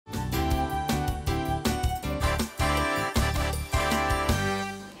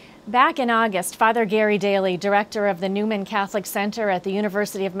Back in August, Father Gary Daly, director of the Newman Catholic Center at the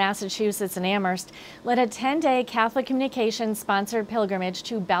University of Massachusetts in Amherst, led a 10-day Catholic Communications-sponsored pilgrimage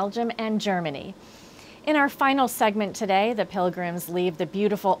to Belgium and Germany. In our final segment today, the pilgrims leave the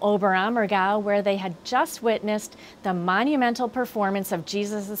beautiful Oberammergau, where they had just witnessed the monumental performance of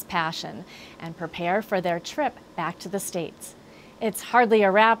Jesus' Passion, and prepare for their trip back to the States. It's hardly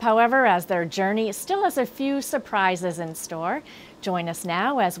a wrap, however, as their journey still has a few surprises in store. Join us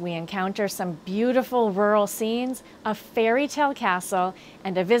now as we encounter some beautiful rural scenes, a fairy tale castle,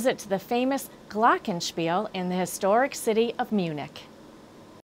 and a visit to the famous Glockenspiel in the historic city of Munich.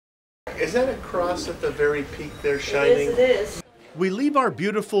 Is that a cross at the very peak there shining? It is. We leave our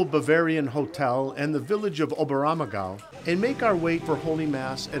beautiful Bavarian hotel and the village of Oberammergau and make our way for Holy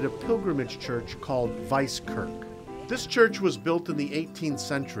Mass at a pilgrimage church called Weiskirch. This church was built in the 18th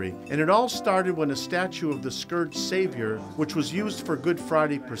century, and it all started when a statue of the Scourged Savior, which was used for Good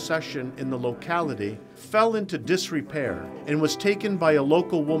Friday procession in the locality, fell into disrepair and was taken by a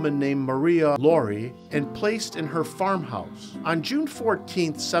local woman named Maria Lori and placed in her farmhouse. On June 14,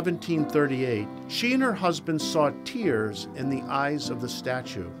 1738, she and her husband saw tears in the eyes of the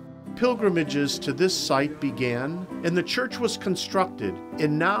statue. Pilgrimages to this site began, and the church was constructed,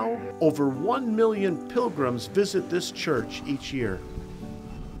 and now over 1 million pilgrims visit this church each year.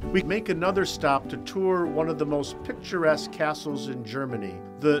 We make another stop to tour one of the most picturesque castles in Germany,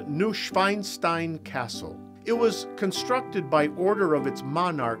 the Neuschwanstein Castle. It was constructed by order of its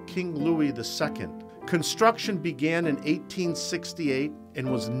monarch, King Louis II. Construction began in 1868 and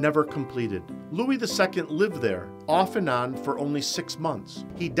was never completed. Louis II lived there, off and on, for only 6 months.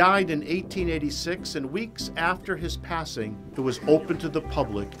 He died in 1886, and weeks after his passing, it was open to the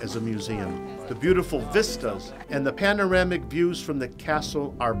public as a museum. The beautiful vistas and the panoramic views from the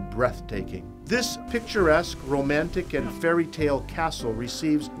castle are breathtaking. This picturesque, romantic, and fairy tale castle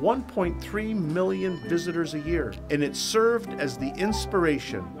receives 1.3 million visitors a year, and it served as the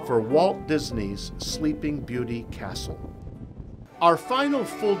inspiration for Walt Disney's Sleeping Beauty Castle. Our final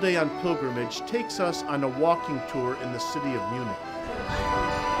full day on pilgrimage takes us on a walking tour in the city of Munich.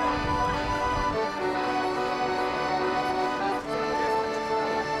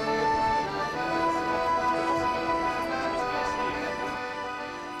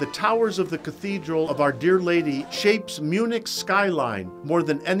 The towers of the Cathedral of Our Dear Lady shapes Munich's skyline more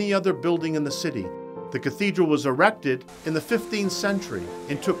than any other building in the city. The cathedral was erected in the 15th century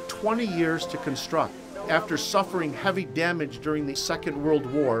and took 20 years to construct. After suffering heavy damage during the Second World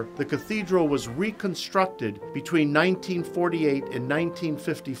War, the cathedral was reconstructed between 1948 and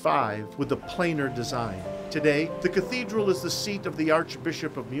 1955 with a planar design. Today, the cathedral is the seat of the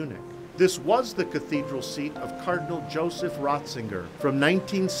Archbishop of Munich. This was the cathedral seat of Cardinal Joseph Ratzinger from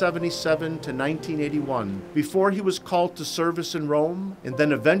 1977 to 1981, before he was called to service in Rome and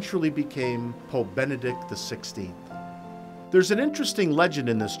then eventually became Pope Benedict XVI. There's an interesting legend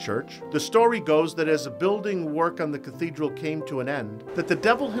in this church. The story goes that as the building work on the cathedral came to an end, that the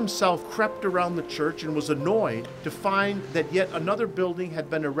devil himself crept around the church and was annoyed to find that yet another building had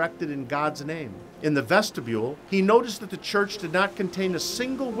been erected in God's name. In the vestibule, he noticed that the church did not contain a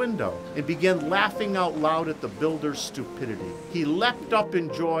single window and began laughing out loud at the builder's stupidity. He leapt up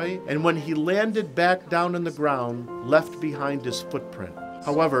in joy, and when he landed back down on the ground, left behind his footprint.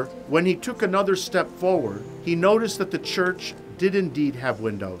 However, when he took another step forward, he noticed that the church did indeed have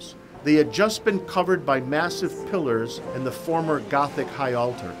windows. They had just been covered by massive pillars in the former Gothic high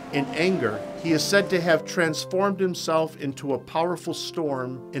altar. In anger, he is said to have transformed himself into a powerful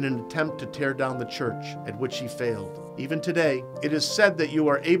storm in an attempt to tear down the church, at which he failed. Even today, it is said that you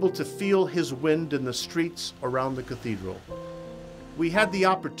are able to feel his wind in the streets around the cathedral. We had the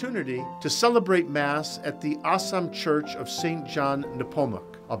opportunity to celebrate Mass at the Assam Church of St. John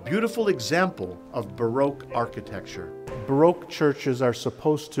Nepomuk, a beautiful example of Baroque architecture. Baroque churches are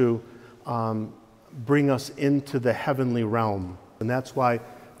supposed to bring us into the heavenly realm, and that's why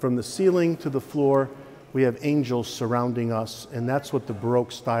from the ceiling to the floor we have angels surrounding us, and that's what the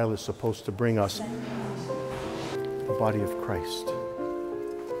Baroque style is supposed to bring us. The body of Christ.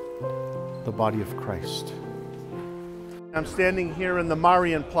 The body of Christ. I'm standing here in the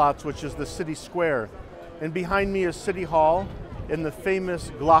Marienplatz, which is the city square, and behind me is City Hall and the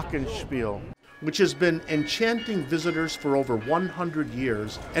famous Glockenspiel, which has been enchanting visitors for over 100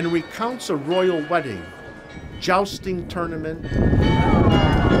 years and recounts a royal wedding, jousting tournament,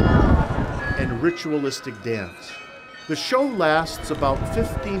 and ritualistic dance. The show lasts about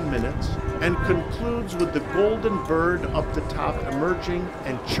 15 minutes and concludes with the golden bird up the top emerging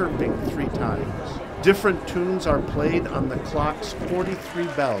and chirping 3 times. Different tunes are played on the clock's 43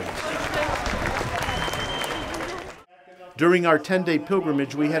 bells. During our 10-day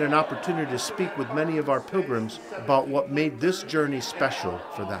pilgrimage, we had an opportunity to speak with many of our pilgrims about what made this journey special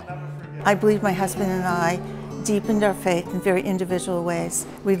for them. I believe my husband and I deepened our faith in very individual ways.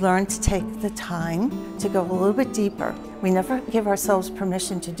 We learned to take the time to go a little bit deeper. We never give ourselves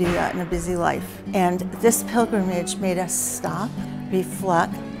permission to do that in a busy life. And this pilgrimage made us stop,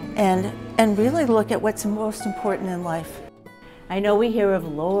 reflect, and really look at what's most important in life. I know we hear of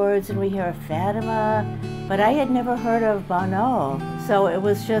Lourdes and we hear of Fatima, but I had never heard of Bonneau. So it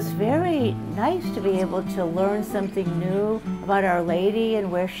was just very nice to be able to learn something new about Our Lady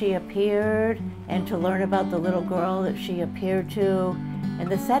and where she appeared, and to learn about the little girl that she appeared to. And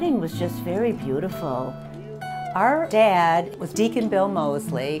the setting was just very beautiful. Our dad was Deacon Bill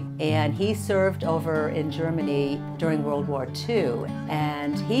Mosley, and he served over in Germany during World War II.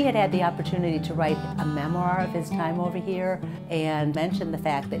 And he had the opportunity to write a memoir of his time over here and mentioned the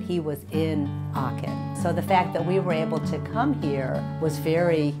fact that he was in Aachen. So the fact that we were able to come here was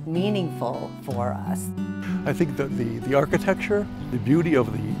very meaningful for us. I think that the architecture, the beauty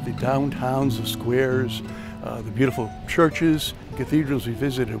of the downtowns, the squares, the beautiful churches, cathedrals we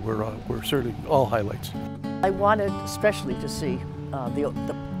visited were certainly all highlights. I wanted especially to see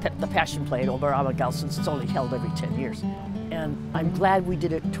the Passion Play at Oberammergau, since it's only held every 10 years. And I'm glad we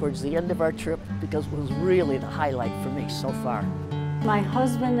did it towards the end of our trip, because it was really the highlight for me so far. My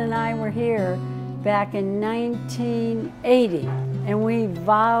husband and I were here back in 1980, and we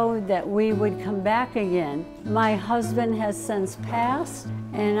vowed that we would come back again. My husband has since passed,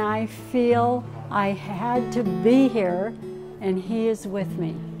 and I feel I had to be here, and he is with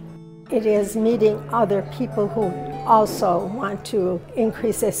me. It is meeting other people who also want to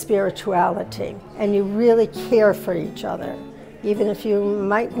increase their spirituality, and you really care for each other, even if you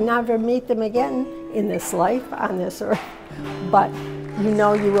might never meet them again in this life, on this earth, but you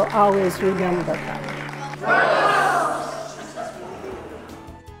know you will always remember them.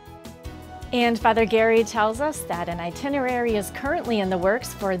 And Father Gary tells us that an itinerary is currently in the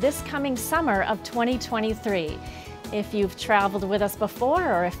works for this coming summer of 2023. If you've traveled with us before,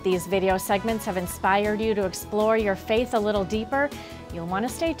 or if these video segments have inspired you to explore your faith a little deeper, you'll want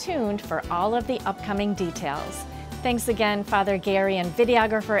to stay tuned for all of the upcoming details. Thanks again, Father Gary, and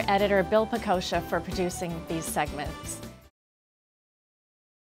videographer-editor Bill Pecoscia for producing these segments.